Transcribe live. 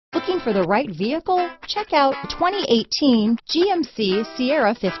Looking for the right vehicle? Check out 2018 GMC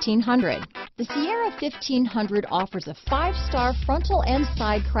Sierra 1500. The Sierra 1500 offers a 5-star frontal and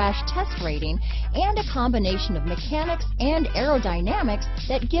side crash test rating and a combination of mechanics and aerodynamics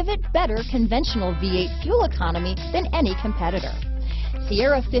that give it better conventional V8 fuel economy than any competitor.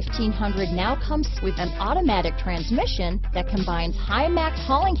 Sierra 1500 now comes with an automatic transmission that combines high max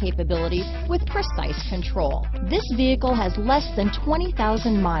hauling capability with precise control. This vehicle has less than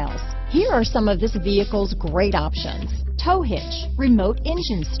 20,000 miles. Here are some of this vehicle's great options: tow hitch, remote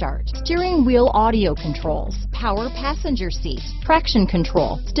engine start, steering wheel audio controls, power passenger seat, traction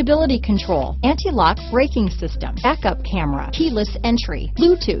control, stability control, anti-lock braking system, backup camera, keyless entry,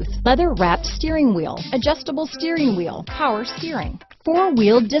 Bluetooth, leather-wrapped steering wheel, adjustable steering wheel, power steering,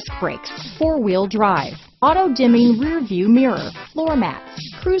 4-wheel disc brakes, 4-wheel drive, auto-dimming rear-view mirror, floor mats,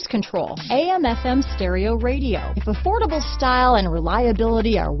 cruise control, AM/FM stereo radio. If affordable style and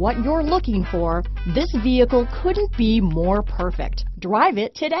reliability are what you're looking for, this vehicle couldn't be more perfect. Drive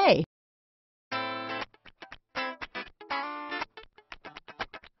it today.